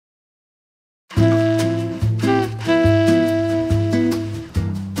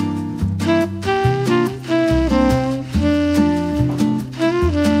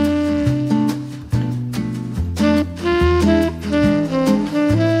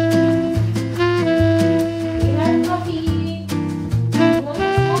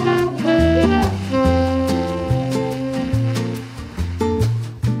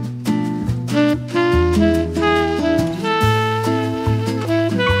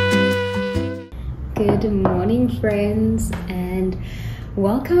Good morning, friends, and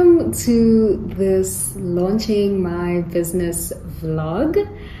welcome to this launching my business vlog.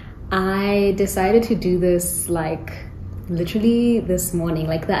 I decided to do this literally this morning.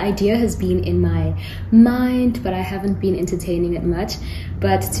 The idea has been in my mind, but I haven't been entertaining it much.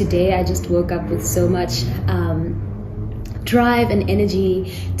 But today I just woke up with so much drive and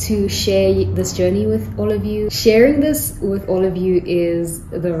energy to share this journey with all of you. Sharing this with all of you is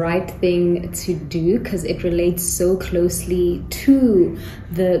the right thing to do because it relates so closely to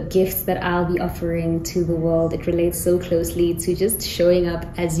the gifts that I'll be offering to the world. It relates so closely to just showing up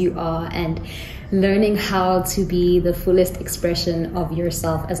as you are and learning how to be the fullest expression of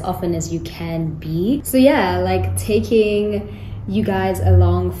yourself as often as you can be. So yeah, taking you guys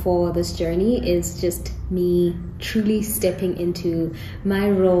along for this journey is just me truly stepping into my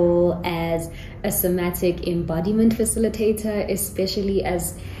role as a somatic embodiment facilitator, especially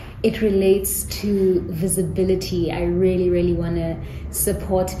as it relates to visibility. I really want to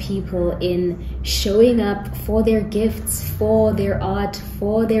support people in showing up for their gifts, for their art,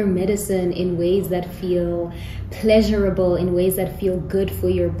 for their medicine in ways that feel pleasurable, in ways that feel good for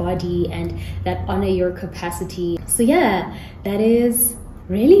your body and that honor your capacity. So yeah, that is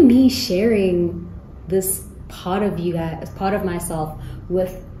really me sharing this part of you guys, part of myself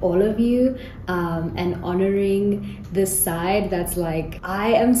with all of you, and honoring this side that's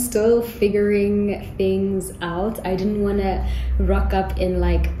I am still figuring things out. I didn't want to rock up in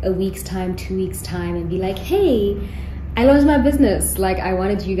a week's time, 2 weeks time and be like, hey, I launched my business. I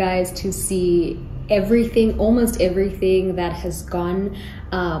wanted you guys to see everything, almost everything that has gone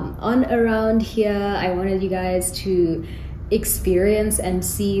on around here. I wanted you guys to experience and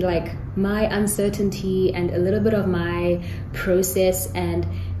see my uncertainty and a little bit of my process. And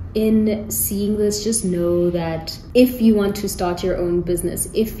in seeing this, just know that if you want to start your own business,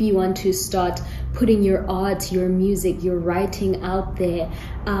 if you want to start putting your art, your music, your writing out there,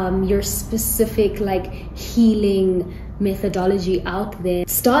 your specific healing methodology out there,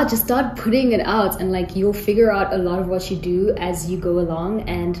 just start putting it out, and you'll figure out a lot of what you do as you go along.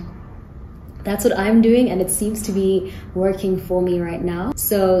 And that's what I'm doing, and it seems to be working for me right now.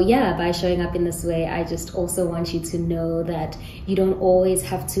 So yeah, by showing up in this way, I just also want you to know that you don't always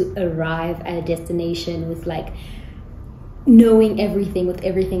have to arrive at a destination with knowing everything, with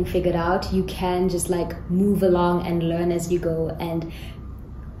everything figured out. You can just move along and learn as you go and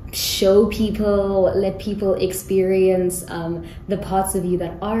show people, let people experience the parts of you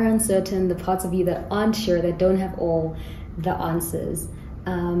that are uncertain, the parts of you that aren't sure, that don't have all the answers.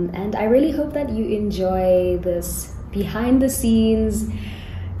 And I really hope that you enjoy this behind the scenes,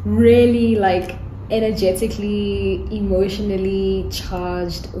 really energetically, emotionally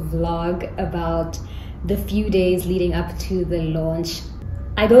charged vlog about the few days leading up to the launch.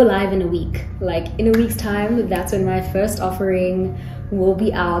 I go live in a week. In a week's time, that's when my first offering will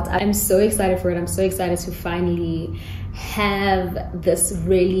be out. I'm so excited for it. I'm so excited to finally have this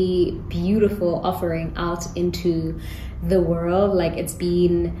really beautiful offering out into the world. It's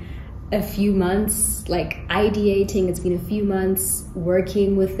been a few months ideating, it's been a few months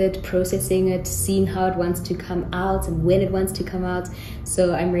working with it, processing it, seeing how it wants to come out and when it wants to come out.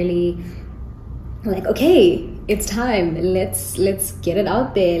 So I'm really okay, it's time, let's get it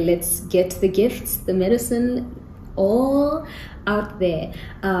out there, let's get the gifts, the medicine, all out there.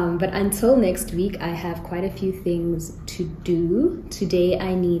 But until next week, I have quite a few things to do. Today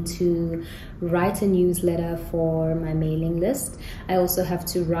I need to write a newsletter for my mailing list. I also have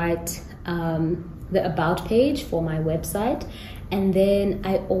to write the about page for my website, and then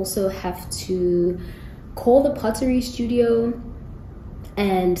I also have to call the pottery studio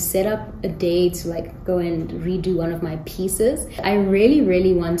and set up a day to go and redo one of my pieces. I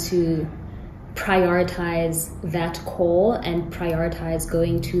really want to prioritize that call and prioritize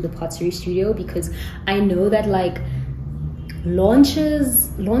going to the pottery studio, because I know that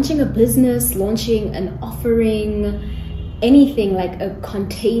launching a business, launching an offering, anything a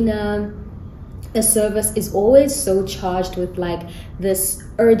container, a service is always so charged with this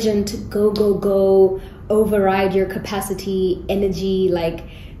urgent go, override your capacity energy,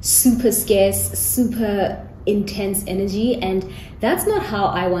 super scarce, super intense energy. And that's not how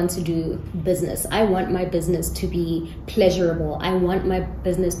I want to do business. I want my business to be pleasurable. I want my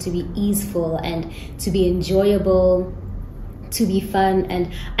business to be easeful and to be enjoyable, to be fun.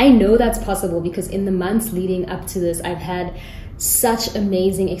 And I know that's possible because in the months leading up to this, I've had such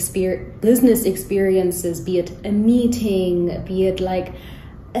amazing business experiences, be it a meeting, be it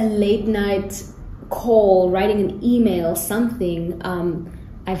a late night call, writing an email, something,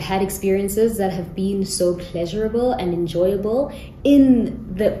 I've had experiences that have been so pleasurable and enjoyable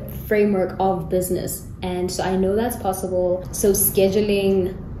in the framework of business. And so I know that's possible. So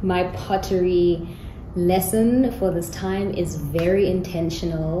scheduling my pottery lesson for this time is very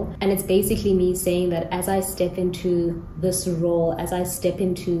intentional. And it's basically me saying that as I step into this role, as I step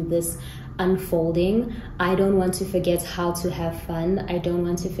into this unfolding, I don't want to forget how to have fun. I don't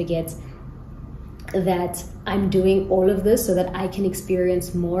want to forget that I'm doing all of this so that I can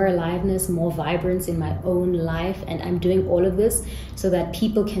experience more aliveness, more vibrance in my own life. And I'm doing all of this so that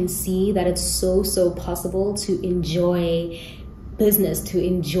people can see that it's so possible to enjoy business, to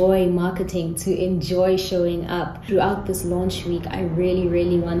enjoy marketing, to enjoy showing up. Throughout this launch week, I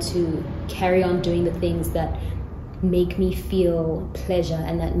really want to carry on doing the things that make me feel pleasure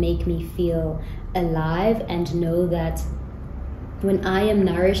and that make me feel alive, and know that when I am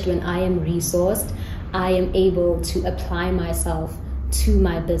nourished, when I am resourced, I am able to apply myself to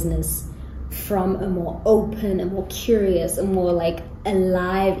my business from a more open, a more curious, a more like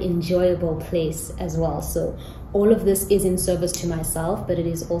alive, enjoyable place as well. So all of this is in service to myself, but it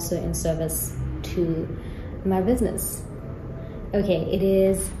is also in service to my business. Okay, it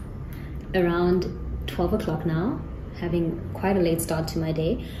is around 12 o'clock now, having quite a late start to my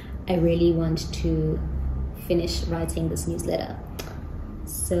day. I really want to finish writing this newsletter.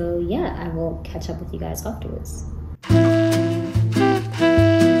 So yeah, I will catch up with you guys afterwards.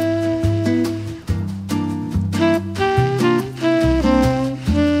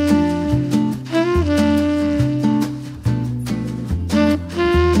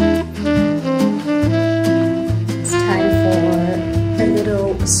 It's time for a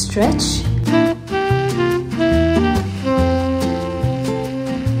little stretch.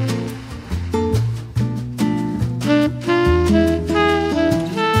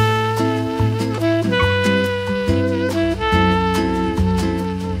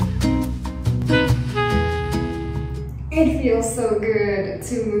 It feels so good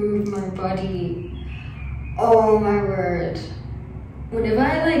to move my body. Oh my word. Whenever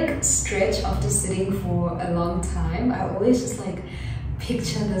I like stretch after sitting for a long time, I always just like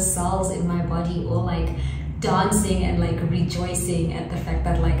picture the cells in my body all like dancing and like rejoicing at the fact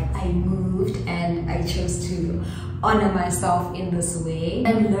that like I moved and I chose to honor myself in this way.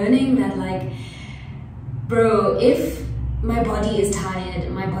 I'm learning that like, bro, if my body is tired,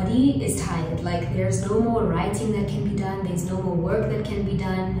 my body is tired. Like there's no more writing that can be done, there's no more work that can be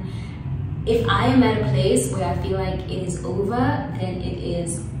done. If I am at a place where I feel like it is over, then it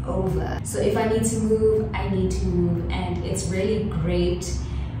is over. So if I need to move, I need to move. And it's really great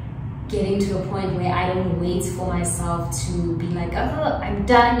getting to a point where I don't wait for myself to be like, oh, I'm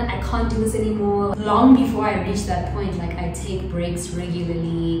done, I can't do this anymore. Long before I reach that point, like I take breaks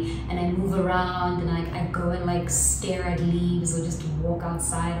regularly and I move around and I go and like stare at leaves or just walk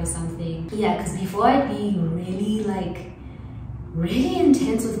outside or something. Yeah, because before I'd be really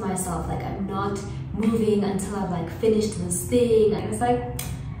intense with myself, like I'm not moving until I've like finished this thing. And it's like,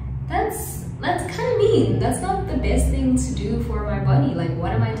 that's kind of mean. That's not the best thing to do for my body. Like,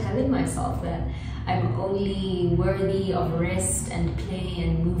 what am I telling myself? That I'm only worthy of rest and play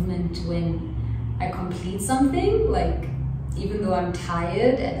and movement when I complete something? Like, even though I'm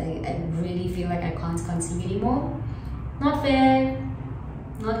tired and I really feel like I can't continue anymore? Not fair,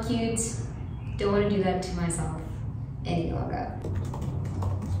 not cute. Don't want to do that to myself any longer.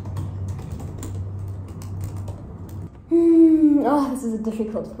 Oh, this is a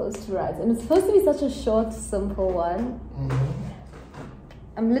difficult post to write, and it's supposed to be such a short, simple one.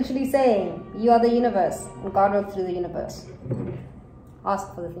 I'm literally saying, you are the universe, and God wrote through the universe.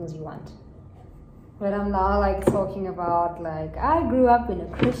 Ask for the things you want. But I'm now like talking about like, I grew up in a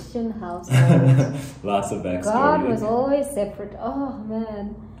Christian household. Lots of backstory. God was always separate. Oh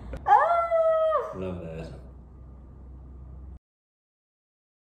man. Ah! Love that.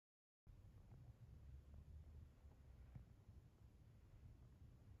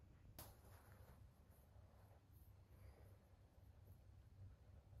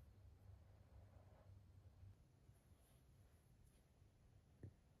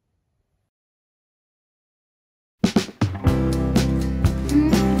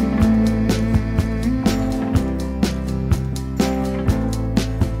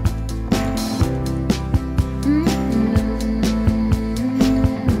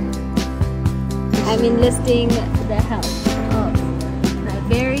 I'm enlisting the help of my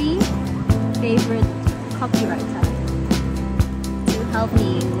very favorite copywriter to help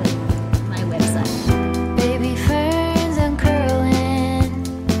me with my website. Baby ferns uncurling,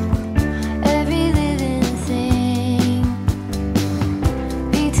 every living thing.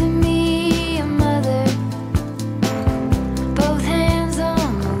 Be to me a mother, both hands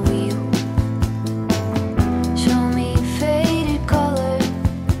on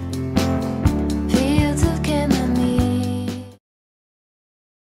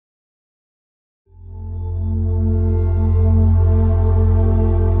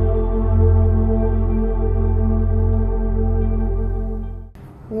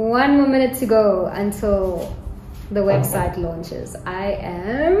 1 more minute to go until the website launches. I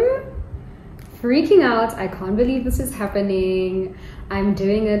am freaking out. I can't believe this is happening. I'm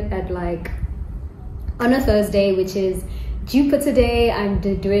doing it at like on a Thursday, which is Jupiter Day. I'm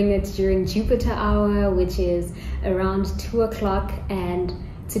doing it during Jupiter hour, which is around 2 o'clock, and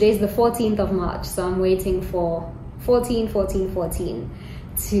today's the 14th of March, so I'm waiting for 14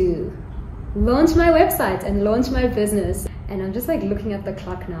 to launch my website and launch my business. And I'm just like looking at the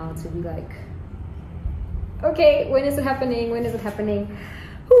clock now to be like, okay, when is it happening? When is it happening?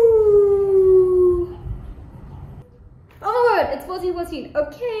 Ooh. Oh my god, it's 14:14.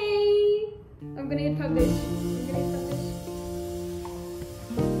 Okay, I'm gonna hit publish.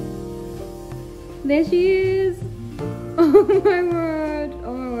 There she is. Oh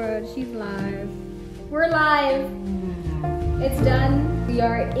my word, she's live. We're live. It's done. We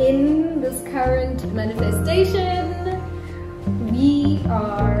are in this current manifestation. We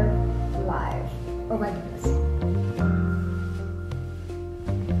are live. Oh my goodness.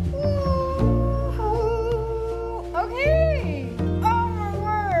 Okay. Oh my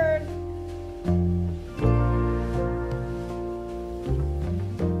word.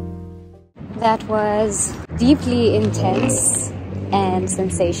 That was deeply intense and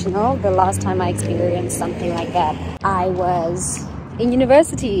sensational. The last time I experienced something like that, I was in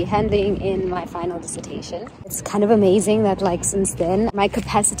university handing in my final dissertation. It's kind of amazing that like since then my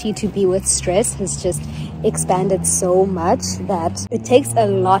capacity to be with stress has just expanded so much that it takes a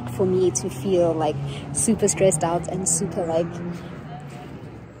lot for me to feel like super stressed out and super like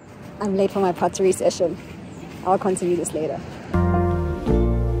I'm late for my pottery session. I'll continue this later.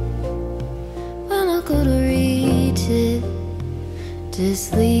 When I go to reach it,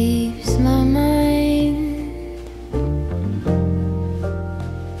 just leaves my mind.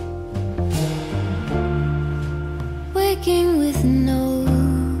 Waking with a note.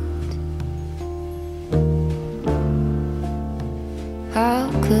 How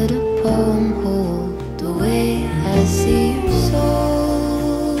could a poem hold the way I see your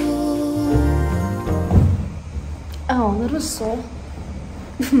soul? Oh, that was so.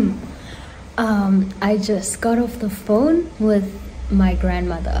 I just got off the phone with my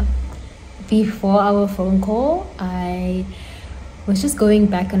grandmother. Before our phone call, I was just going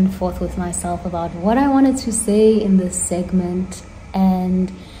back and forth with myself about what I wanted to say in this segment and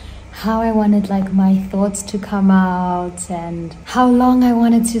how I wanted like my thoughts to come out and how long I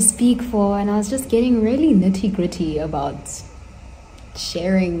wanted to speak for, and I was just getting really nitty-gritty about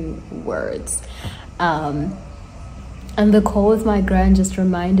sharing words. And the call with my gran just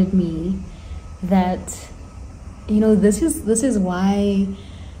reminded me that, you know, this is why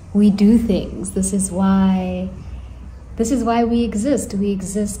we do things. This is why we exist. We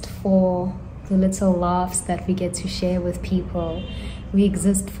exist for the little laughs that we get to share with people. We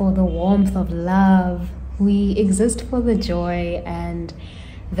exist for the warmth of love. We exist for the joy and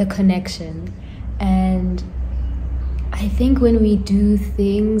the connection. And I think when we do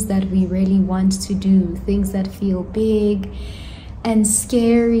things that we really want to do, things that feel big and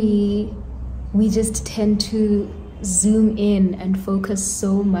scary, we just tend to zoom in and focus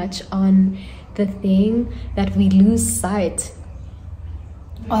so much on the thing that we lose sight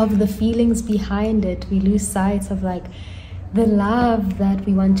of the feelings behind it. We lose sight of like the love that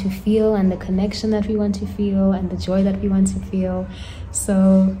we want to feel and the connection that we want to feel and the joy that we want to feel.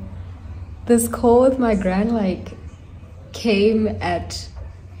 So this call with my gran like came at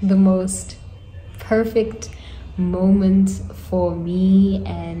the most perfect moment for me,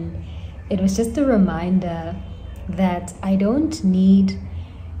 and it was just a reminder that I don't need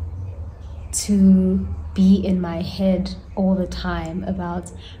to be in my head all the time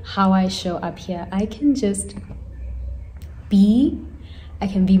about how I show up here. I can just be. I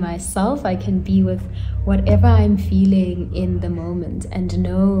can be myself. I can be with whatever I'm feeling in the moment and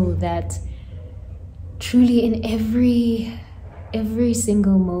know that truly in every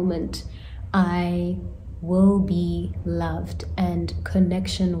single moment I will be loved and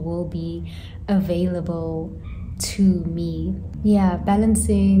connection will be available to me. Yeah,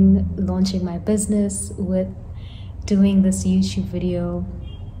 balancing launching my business with doing this YouTube video,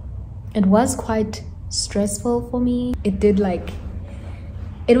 it was quite stressful for me. It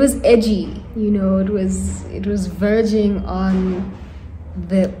was edgy, you know, it was verging on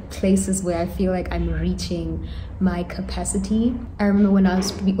the places where I feel like I'm reaching my capacity. I remember when I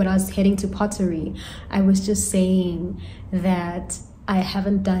was heading to pottery, I was just saying that I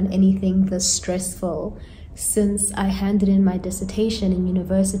haven't done anything this stressful since I handed in my dissertation in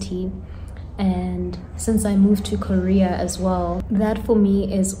university and since I moved to Korea as well. That for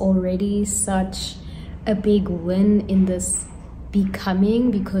me is already such a big win in this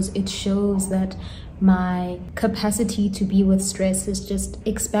becoming, because it shows that my capacity to be with stress has just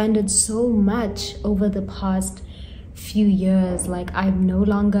expanded so much over the past few years. Like, I'm no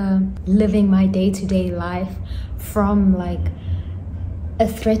longer living my day-to-day life from like a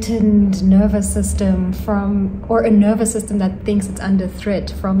threatened nervous system, or a nervous system that thinks it's under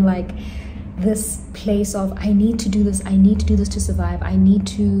threat, from like this place of I need to do this, I need to do this to survive, I need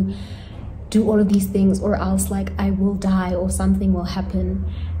to do all of these things or else like I will die or something will happen.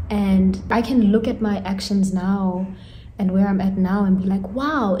 And I can look at my actions now and where I'm at now and be like,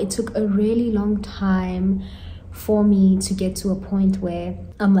 wow, it took a really long time for me to get to a point where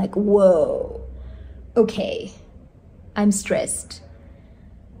I'm like, whoa, okay, I'm stressed.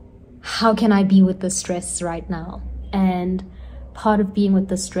 How can I be with the stress right now? And part of being with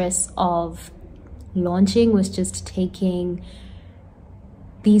the stress of launching was just taking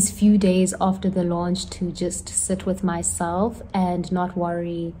these few days after the launch to just sit with myself and not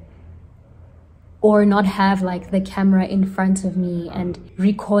worry or not have like the camera in front of me and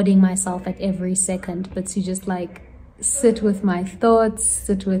recording myself at every second, but to just like sit with my thoughts,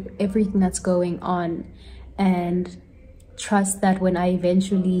 sit with everything that's going on, and trust that when I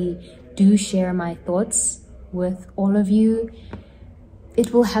eventually do share my thoughts with all of you,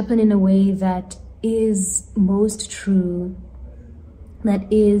 it will happen in a way that is most true,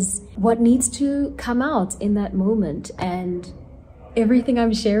 that is what needs to come out in that moment. And everything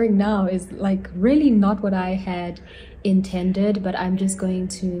I'm sharing now is like really not what I had intended, but I'm just going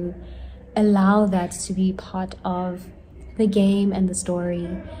to allow that to be part of the game and the story,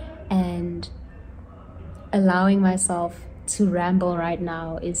 and allowing myself to ramble right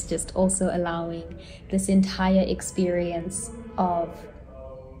now is just also allowing this entire experience of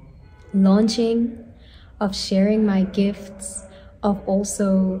launching, of sharing my gifts, of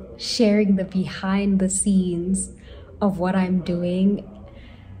also sharing the behind the scenes of what I'm doing.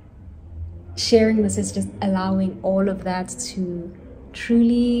 Sharing this is just allowing all of that to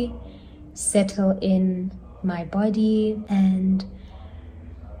truly settle in my body, and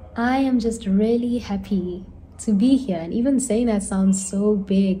I am just really happy to be here. And even saying that sounds so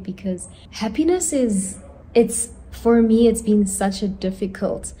big, because happiness for me, it's been such a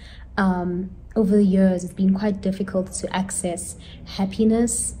difficult, over the years, it's been quite difficult to access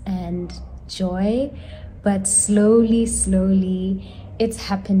happiness and joy, but slowly, it's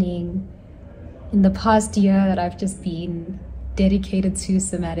happening. In the past year that I've just been dedicated to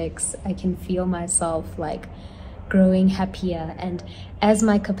somatics, I can feel myself like growing happier, and as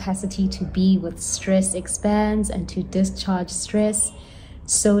my capacity to be with stress expands and to discharge stress,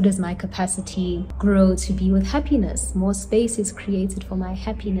 so does my capacity grow to be with happiness. More space is created for my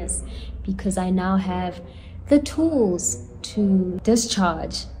happiness because I now have the tools to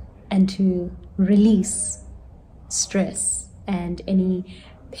discharge and to release stress and any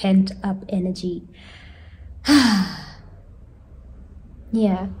pent up energy.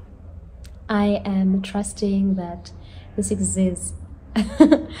 Yeah, I am trusting that this exists.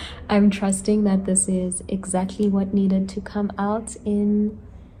 I'm trusting that this is exactly what needed to come out in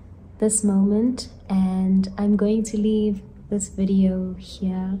this moment, and I'm going to leave this video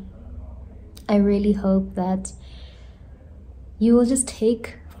here. I really hope that you will just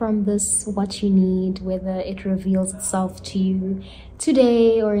take from this what you need, whether it reveals itself to you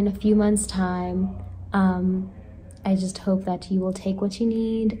today or in a few months' time. I just hope that you will take what you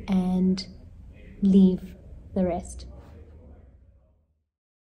need and leave the rest.